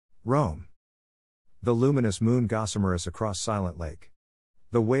Rome. The luminous moon gossamerous across silent lake.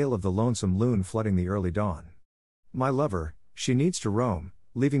 The wail of the lonesome loon flooding the early dawn. My lover, she needs to roam,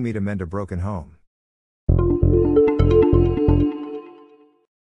 leaving me to mend a broken home.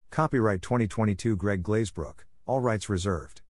 Copyright 2022 Greg Glazebrook, all rights reserved.